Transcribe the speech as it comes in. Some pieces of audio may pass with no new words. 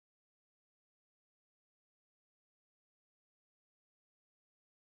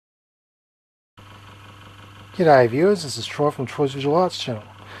G'day viewers, this is Troy from Troy's Visual Arts channel.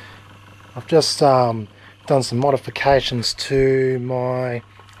 I've just done some modifications to my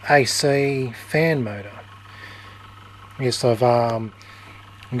AC fan motor. Yes, I'm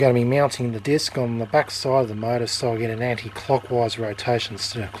going to be mounting the disc on the back side of the motor so I get an anti-clockwise rotation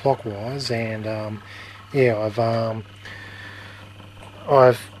instead of clockwise. And yeah,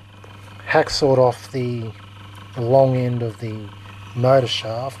 I've hacksawed off the long end of the motor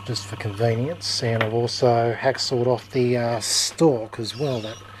shaft just for convenience, and I've also hacksawed off the stork as well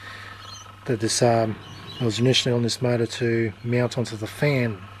that this was initially on this motor to mount onto the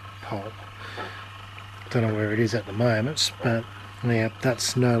fan pole. Don't know where it is at the moment, but yeah,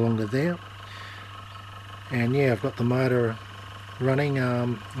 that's no longer there. And yeah, I've got the motor running,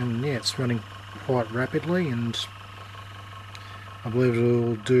 and yeah, it's running quite rapidly, and I believe it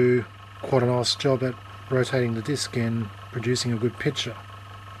will do quite a nice job at rotating the disc and producing a good picture,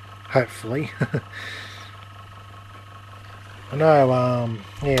 hopefully. I know,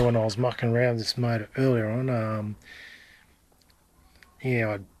 yeah, when I was mucking around this motor earlier on,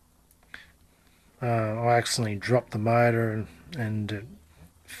 yeah, I accidentally dropped the motor and it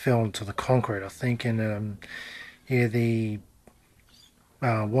fell into the concrete, I think, and yeah,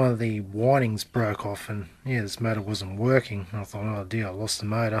 one of the windings broke off, and yeah, this motor wasn't working. I thought, oh dear, I lost the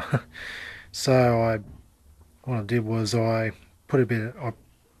motor. So what I did was I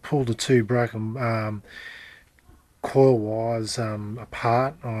pulled the two broken coil wires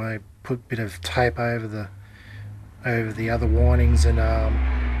apart. I put a bit of tape over the other windings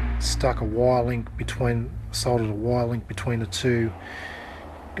and stuck a wire link soldered a wire link between the two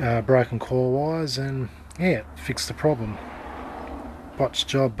broken coil wires, and yeah, it fixed the problem. Botched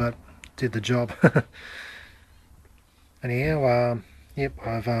job, but did the job. Anyhow, yep,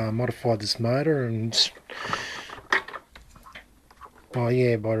 I've modified this motor, and by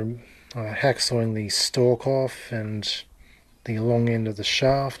hacksawing the stalk off and the long end of the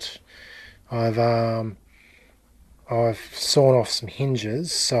shaft, I've sawn off some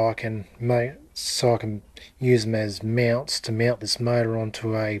hinges so I can use them as mounts to mount this motor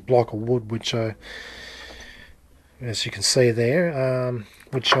onto a block of wood, which as you can see there,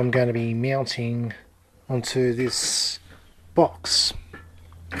 which I'm going to be mounting onto this box,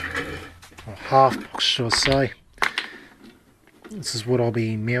 or half box should I say. This is what I'll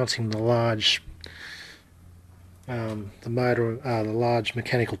be mounting the large the large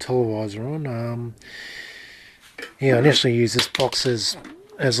mechanical televisor on. Yeah, I initially used this box as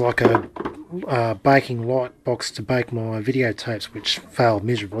like a baking light box to bake my videotapes, which failed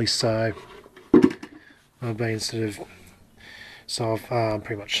miserably. So I've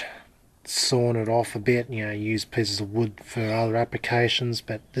pretty much sawn it off a bit. You know, used pieces of wood for other applications,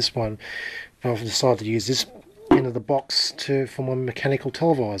 but this one I've decided to use this end of the box for my mechanical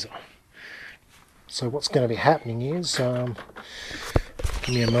televisor. So what's going to be happening is, give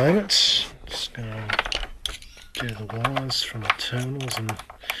me a moment, just going to do the wires from the terminals, and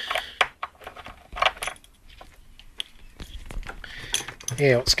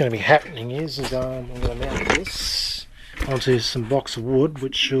yeah, what's going to be happening is I'm going to mount this onto some blocks of wood,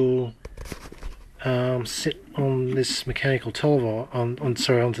 which will sit on this mechanical televisor,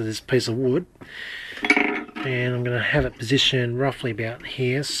 onto this piece of wood, and I'm going to have it positioned roughly about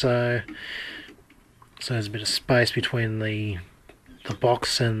here, so there's a bit of space between the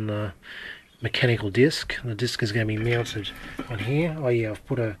box and the mechanical disc. The disc is going to be mounted on here. Oh yeah, I've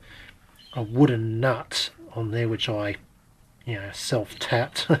put a wooden nut on there, which I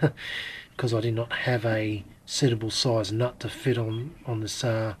self-tapped because I did not have a suitable size nut to fit on this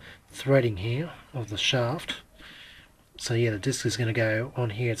threading here of the shaft. So yeah, the disc is going to go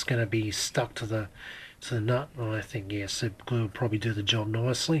on here. It's going to be stuck to the nut, and I think, yeah, super glue will probably do the job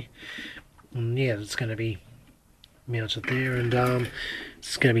nicely. And yeah, it's going to be mounted there, and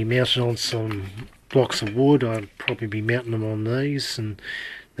it's going to be mounted on some blocks of wood. I'll probably be mounting them on these, and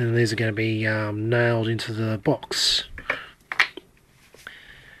then these are going to be nailed into the box,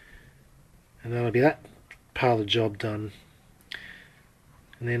 and that'll be that part of the job done.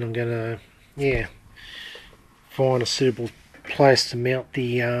 And then I'm going to find a suitable place to mount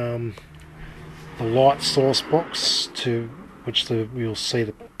the light source box, to which you'll see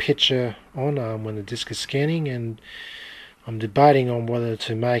the picture on when the disc is scanning, and I'm debating on whether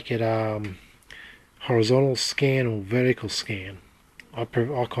to make it horizontal scan or vertical scan. I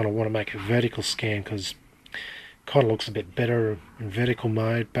kind of want to make a vertical scan because it kind of looks a bit better in vertical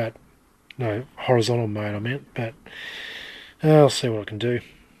mode, but no, horizontal mode I meant, but I'll see what I can do.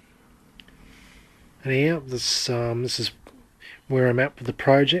 Anyhow, this is where I'm at with the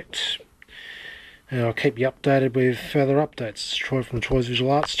project, and I'll keep you updated with further updates. It's Troy from Troy's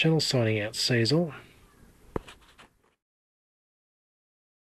Visual Arts channel signing out. See you all.